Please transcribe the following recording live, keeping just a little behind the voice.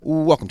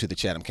Welcome to the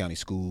Chatham County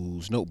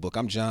Schools Notebook.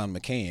 I'm John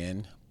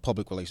McCann,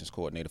 Public Relations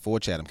Coordinator for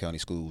Chatham County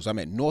Schools. I'm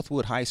at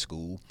Northwood High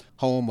School,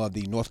 home of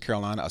the North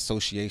Carolina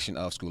Association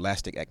of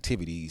Scholastic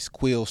Activities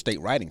Quill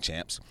State Writing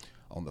Champs.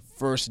 On the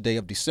first day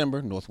of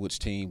December, Northwood's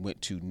team went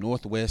to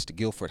Northwest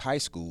Guilford High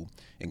School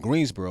in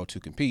Greensboro to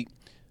compete.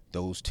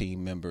 Those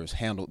team members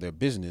handled their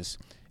business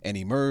and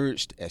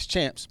emerged as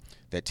champs.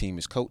 That team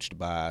is coached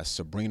by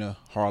Sabrina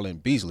Harlan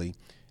Beasley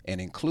and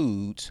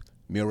includes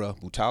Meera,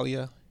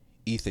 Butalia,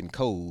 Ethan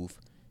Cove,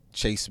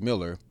 Chase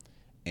Miller,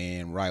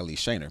 and Riley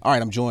Shaner. All right,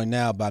 I'm joined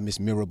now by Miss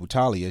Meera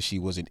Butalia. She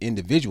was an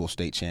individual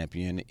state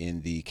champion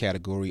in the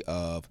category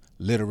of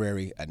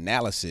literary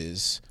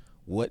analysis.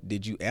 What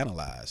did you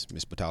analyze,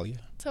 Miss Butalia?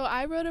 So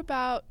I wrote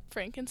about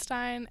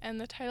Frankenstein, and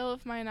the title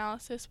of my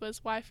analysis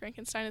was Why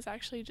Frankenstein is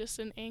Actually Just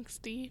an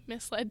Angsty,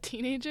 Misled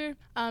Teenager,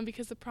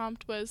 because the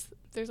prompt was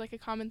there's like a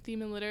common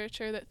theme in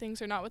literature that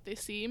things are not what they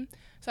seem.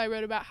 So I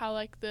wrote about how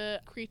like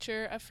the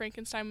creature of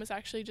Frankenstein was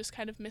actually just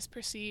kind of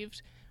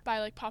misperceived by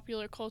like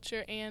popular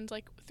culture and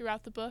like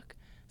throughout the book.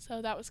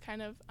 So that was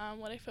kind of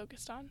what I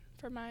focused on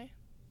for my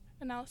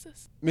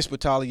analysis. Miss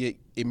Butalia,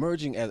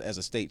 emerging as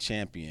a state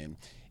champion,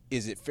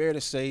 is it fair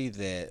to say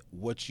that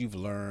what you've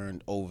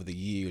learned over the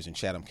years in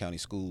Chatham County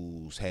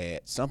Schools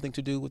had something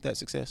to do with that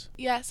success?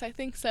 Yes, I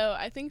think so.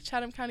 I think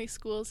Chatham County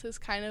Schools has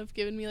kind of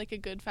given me like a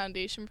good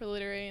foundation for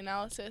literary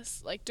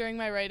analysis. Like during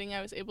my writing,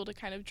 I was able to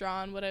kind of draw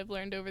on what I've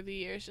learned over the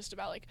years just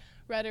about like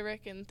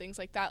rhetoric and things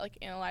like that, like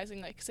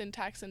analyzing like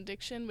syntax and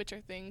diction, which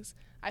are things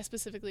I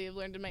specifically have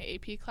learned in my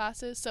AP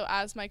classes. So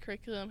as my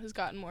curriculum has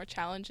gotten more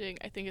challenging,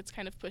 I think it's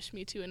kind of pushed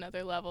me to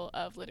another level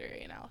of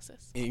literary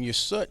analysis. And you're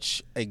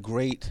such a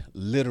great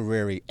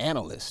literary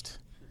analyst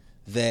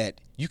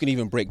that you can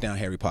even break down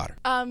Harry Potter.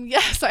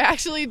 Yes, I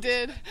actually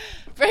did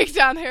break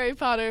down Harry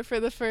Potter for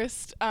the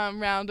first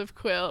round of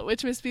Quill,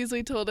 which Miss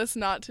Beasley told us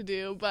not to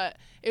do, but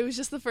it was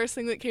just the first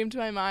thing that came to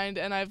my mind,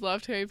 and I've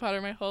loved Harry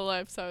Potter my whole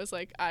life, so I was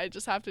like, I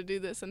just have to do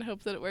this and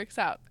hope that it works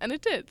out. And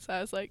it did, so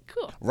I was like,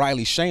 cool.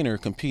 Riley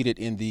Shaner competed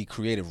in the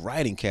creative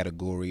writing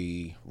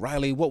category.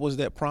 Riley, what was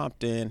that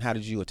prompt and how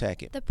did you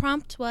attack it? The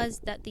prompt was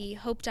that the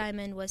Hope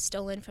Diamond was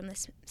stolen from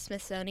the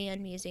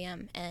Smithsonian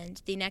Museum,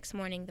 and the next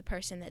morning the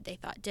person that they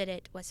thought did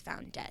it was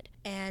found dead.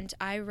 And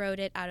I wrote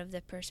it out of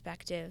the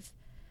perspective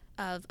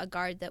of a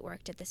guard that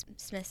worked at the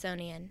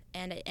Smithsonian,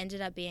 and it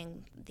ended up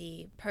being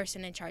the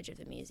person in charge of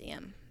the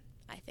museum,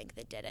 I think,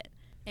 that did it.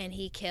 And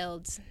he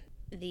killed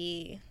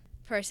the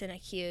person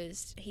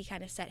accused. He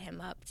kind of set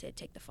him up to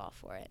take the fall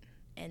for it,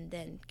 and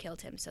then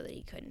killed him so that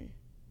he couldn't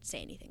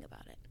say anything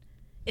about it.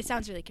 It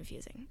sounds really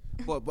confusing.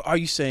 But are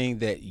you saying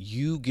that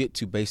you get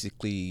to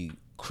basically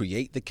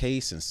create the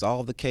case and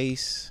solve the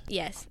case?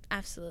 Yes,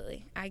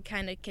 absolutely. I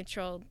kind of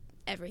control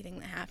everything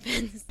that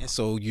happens. And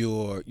so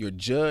you're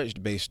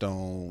judged based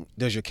on,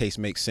 does your case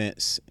make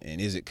sense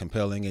and is it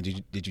compelling,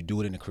 and did you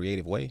do it in a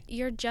creative way?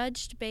 You're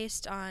judged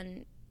based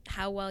on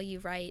how well you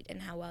write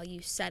and how well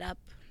you set up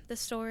the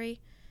story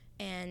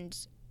and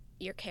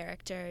your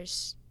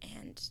characters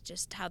and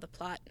just how the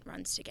plot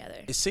runs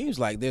together. It seems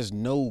like there's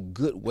no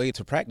good way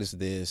to practice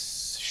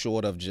this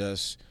short of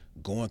just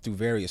going through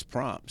various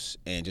prompts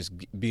and just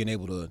being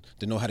able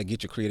to know how to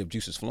get your creative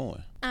juices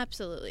flowing.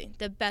 Absolutely.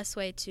 The best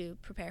way to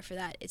prepare for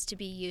that is to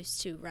be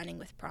used to running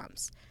with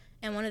prompts.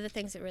 And one of the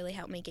things that really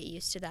helped me get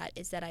used to that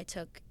is that I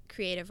took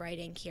creative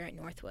writing here at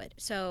Northwood.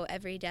 So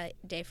every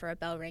day for a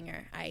bell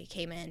ringer, I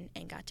came in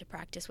and got to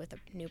practice with a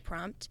new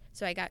prompt.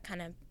 So I got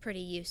kind of pretty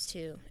used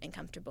to and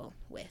comfortable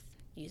with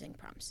using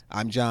prompts.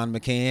 I'm John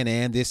McCann,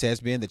 and this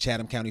has been the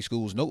Chatham County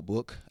Schools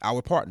Notebook,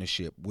 our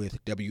partnership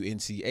with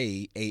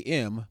WNCA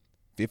AM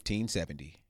 1570.